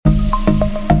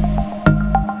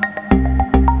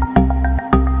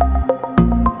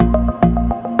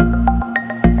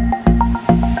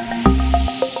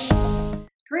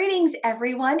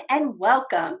everyone, and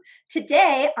welcome.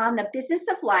 Today on the Business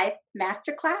of Life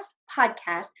Masterclass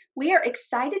podcast, we are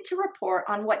excited to report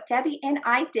on what Debbie and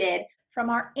I did from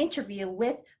our interview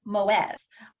with Moez.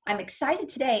 I'm excited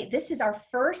today. This is our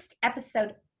first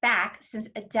episode back since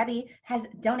Debbie has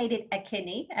donated a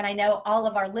kidney, and I know all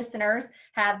of our listeners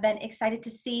have been excited to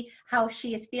see how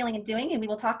she is feeling and doing, and we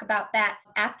will talk about that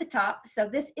at the top. So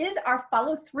this is our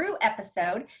follow-through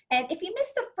episode, and if you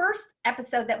missed the first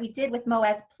episode that we did with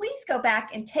Moez, please go back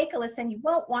and take a listen. You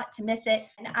won't want to miss it.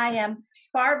 And I am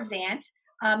Barb Zant,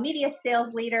 media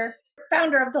sales leader,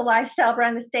 founder of the lifestyle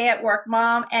brand, the Stay at Work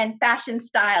Mom, and fashion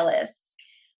stylist.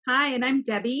 Hi, and I'm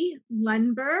Debbie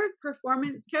Lundberg,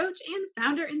 performance coach and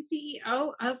founder and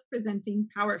CEO of Presenting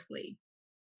Powerfully.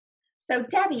 So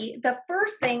Debbie, the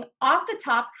first thing off the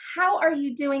top, how are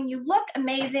you doing? You look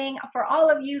amazing. For all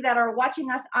of you that are watching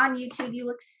us on YouTube, you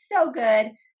look so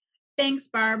good. Thanks,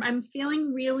 Barb. I'm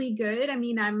feeling really good. I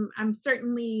mean, I'm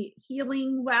certainly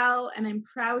healing well, and I'm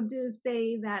proud to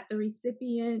say that the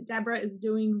recipient, Deborah, is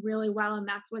doing really well, and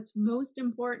that's what's most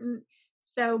important.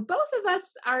 So both of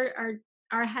us are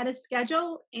ahead of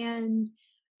schedule, and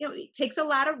it takes a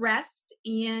lot of rest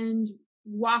and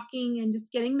walking and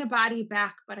just getting the body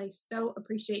back. But I so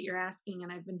appreciate your asking,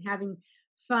 and I've been having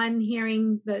fun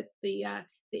hearing the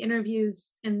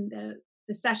interviews and the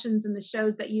sessions and the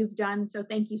shows that you've done. So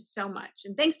thank you so much.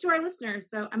 And thanks to our listeners.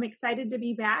 So I'm excited to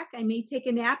be back. I may take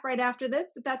a nap right after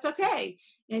this, but that's okay.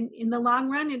 And in the long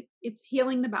run, it's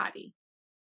healing the body.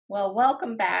 Well,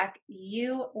 welcome back.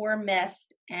 You were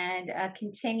missed, and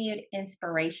continued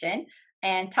inspiration.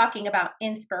 And talking about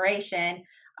inspiration,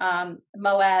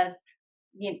 Moez,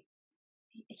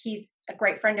 he's a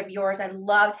great friend of yours. I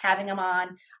loved having him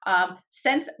on.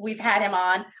 Since we've had him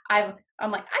on,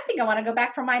 I'm like, I think I want to go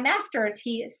back for my master's.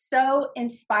 He so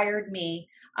inspired me.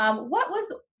 What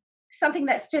was something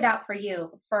that stood out for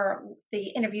you for the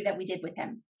interview that we did with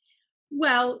him?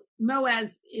 Well,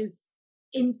 Moez is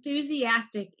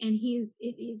enthusiastic, and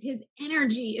his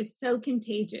energy is so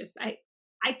contagious. I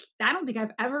don't think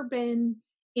I've ever been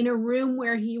in a room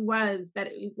where he was that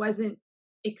it wasn't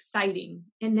exciting,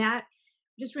 and that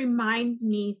just reminds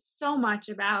me so much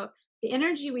about the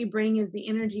energy we bring is the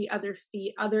energy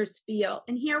others feel.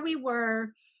 And here we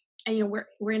were, and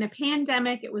we're in a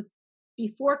pandemic. It was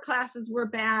before classes were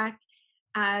back.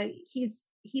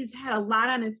 He's had a lot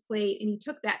on his plate, and he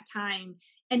took that time.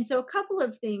 And so a couple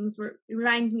of things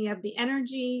remind me of the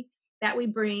energy that we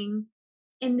bring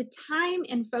and the time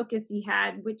and focus he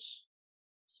had, which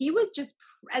he was just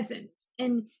present,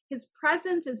 and his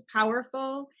presence is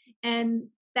powerful, and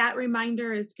that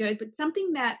reminder is good. But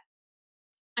something that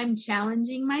I'm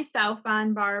challenging myself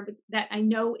on, Barb, that I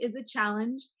know is a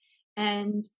challenge,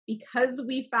 and because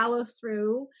we follow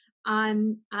through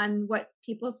on what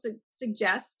people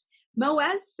suggest,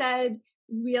 Moez said,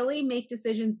 really make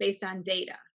decisions based on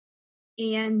data.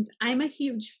 And I'm a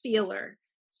huge feeler.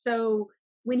 So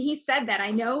when he said that,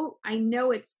 I know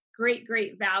it's great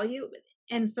value.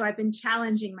 And so I've been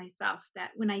challenging myself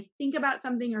that when I think about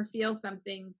something or feel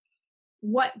something,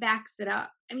 what backs it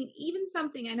up? I mean, even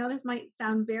something, I know this might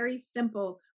sound very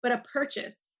simple, but a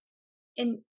purchase.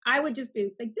 And I would just be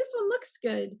like, this one looks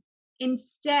good.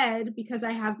 Instead, because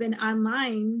I have been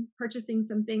online purchasing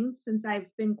some things since I've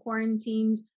been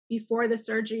quarantined before the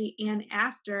surgery and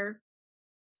after,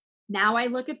 now I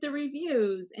look at the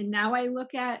reviews, and now I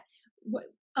look at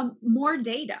more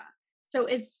data. So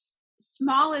as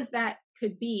small as that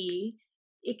could be,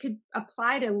 it could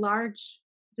apply to large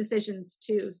decisions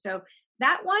too. So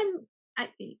that one,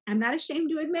 I'm not ashamed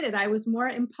to admit it. I was more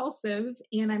impulsive,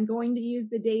 and I'm going to use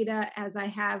the data as I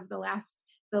have the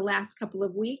last couple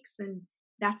of weeks, and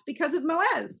that's because of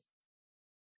Moez.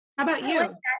 How about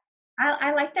you?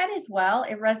 I like that as well.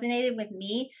 It resonated with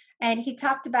me. And he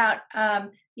talked about,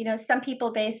 some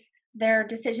people base their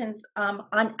decisions on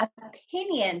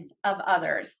opinions of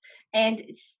others. And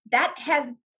that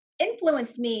has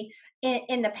influenced me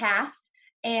in the past.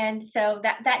 And so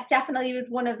that definitely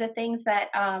was one of the things that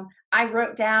I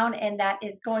wrote down, and that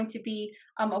is going to be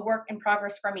a work in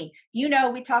progress for me.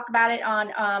 We talk about it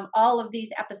on all of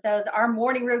these episodes. Our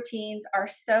morning routines are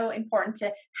so important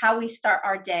to how we start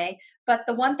our day. But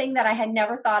the one thing that I had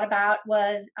never thought about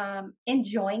was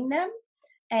enjoying them.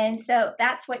 And so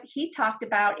that's what he talked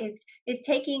about is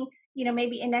taking,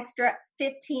 maybe an extra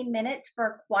 15 minutes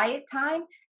for quiet time.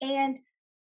 And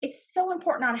it's so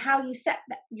important on how you set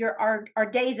our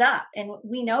days up, and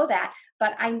we know that.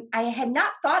 But I had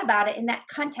not thought about it in that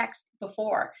context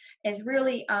before. Is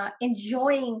really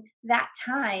enjoying that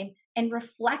time and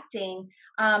reflecting.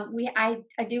 I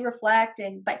do reflect,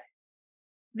 but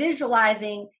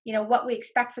visualizing, what we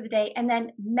expect for the day, and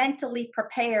then mentally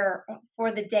prepare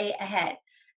for the day ahead.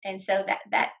 And so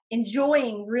that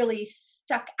enjoying really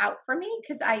stuck out for me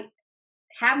because I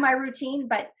have my routine,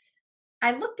 but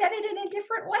I looked at it in a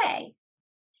different way.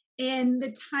 And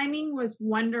the timing was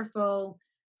wonderful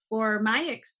for my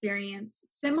experience.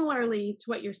 Similarly to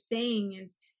what you're saying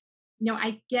is,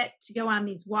 I get to go on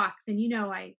these walks, and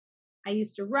I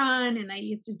used to run, and I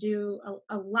used to do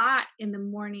a lot in the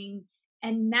morning,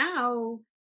 and now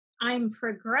I'm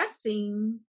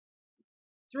progressing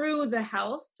through the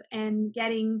health and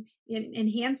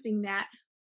enhancing that.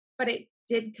 But it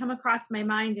did come across my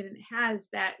mind, and it has,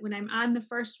 that when I'm on the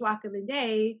first walk of the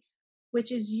day,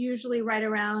 which is usually right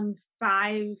around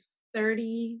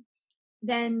 5:30,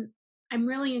 then I'm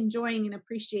really enjoying and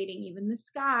appreciating even the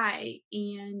sky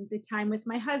and the time with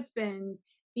my husband,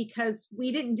 because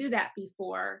we didn't do that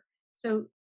before. So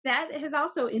that has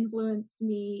also influenced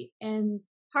me, and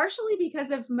partially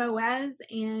because of Moez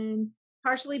and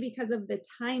partially because of the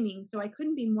timing. So I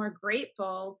couldn't be more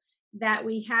grateful that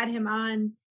we had him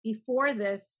on before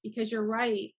this, because you're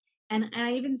right. And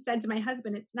I even said to my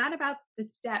husband, it's not about the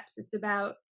steps, it's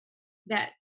about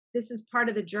that this is part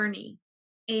of the journey.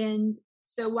 And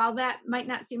so while that might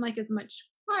not seem like as much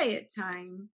quiet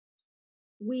time,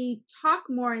 we talk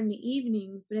more in the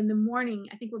evenings, but in the morning,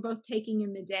 I think we're both taking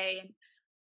in the day. And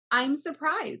I'm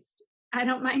surprised. I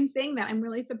don't mind saying that. I'm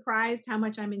really surprised how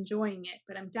much I'm enjoying it,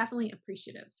 but I'm definitely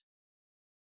appreciative.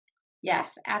 Yes,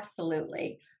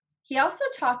 absolutely. He also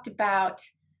talked about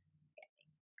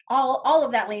all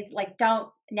of that leads, like, don't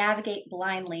navigate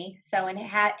blindly. So, and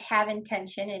have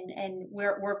intention, and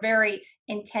we're very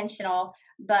intentional,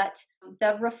 but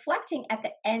the reflecting at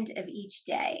the end of each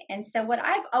day. And so what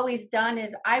I've always done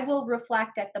is I will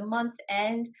reflect at the month's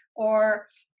end, or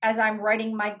as I'm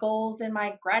writing my goals and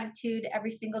my gratitude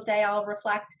every single day, I'll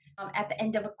reflect at the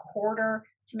end of a quarter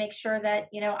to make sure that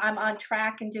I'm on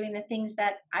track and doing the things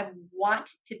that I want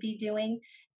to be doing.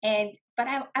 And but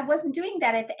I wasn't doing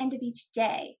that at the end of each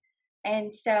day.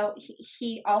 And so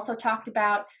he also talked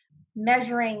about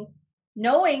measuring,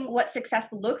 knowing what success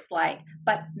looks like,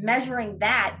 but measuring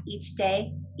that each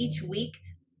day, each week,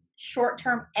 short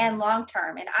term and long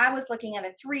term. And I was looking at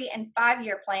a 3 and 5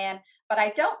 year plan, but I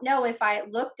don't know if I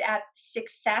looked at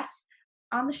success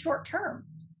on the short term.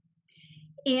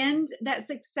 And that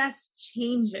success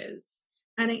changes.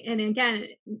 And again,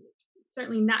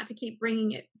 certainly not to keep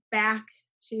bringing it back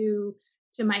to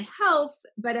my health,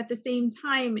 but at the same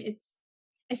time,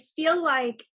 I feel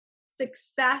like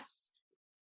success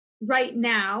right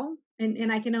now,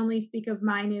 and I can only speak of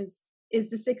mine, is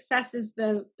the success is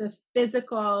the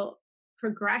physical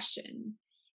progression.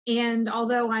 And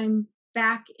although I'm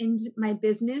back into my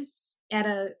business in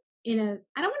a I don't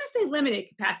want to say limited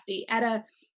capacity, at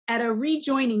a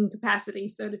rejoining capacity,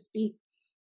 so to speak,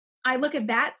 I look at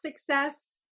that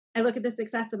success. I look at the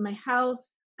success of my health.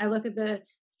 I look at the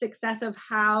success of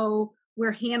how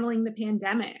we're handling the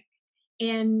pandemic,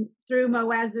 and through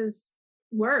Moez's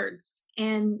words,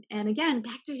 and again,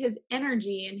 back to his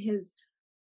energy and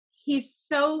he's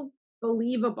so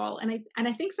believable. And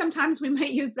I think sometimes we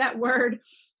might use that word,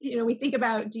 we think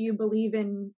about, do you believe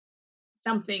in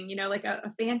something, like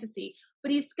a fantasy,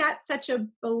 but he's got such a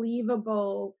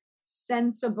believable,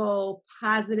 sensible,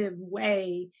 positive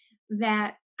way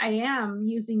that I am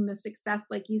using the success,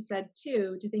 like you said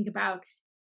too, to think about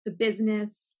the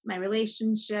business, my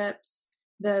relationships,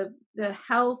 the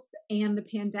health, and the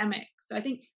pandemic. So I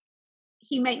think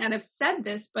he might not have said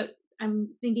this, but I'm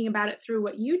thinking about it through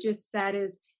what you just said,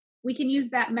 is we can use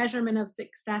that measurement of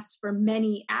success for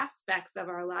many aspects of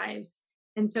our lives.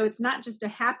 And so it's not just a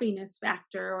happiness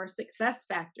factor or success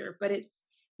factor, but it's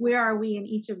where are we in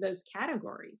each of those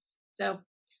categories. So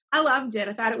I loved it.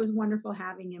 I thought it was wonderful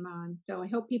having him on. So I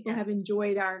hope people have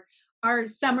enjoyed our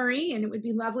summary, and it would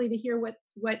be lovely to hear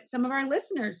what some of our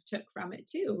listeners took from it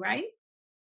too, right?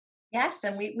 Yes,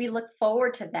 and we look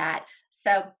forward to that.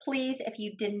 So please, if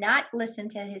you did not listen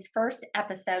to his first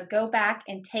episode, go back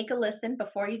and take a listen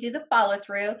before you do the follow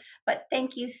through. But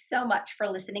thank you so much for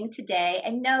listening today,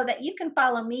 and know that you can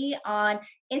follow me on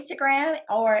Instagram,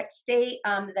 or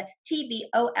the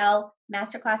TBOL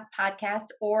Masterclass podcast,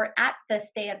 or at the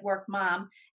Stay at Work Mom.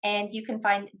 And you can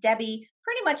find Debbie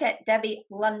pretty much at Debbie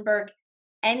Lundberg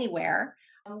anywhere.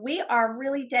 We are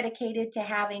really dedicated to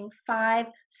having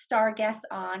 5-star guests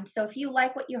on. So if you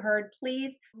like what you heard,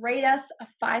 please rate us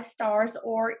 5 stars,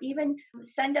 or even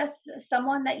send us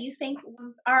someone that you think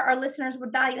our listeners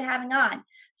would value having on.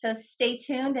 So stay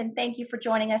tuned, and thank you for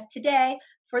joining us today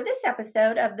for this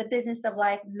episode of the Business of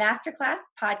Life Masterclass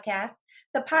podcast,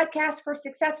 the podcast for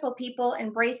successful people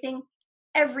embracing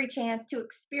every chance to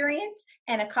experience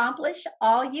and accomplish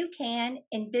all you can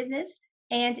in business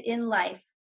and in life.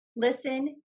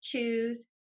 Listen, choose,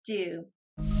 do.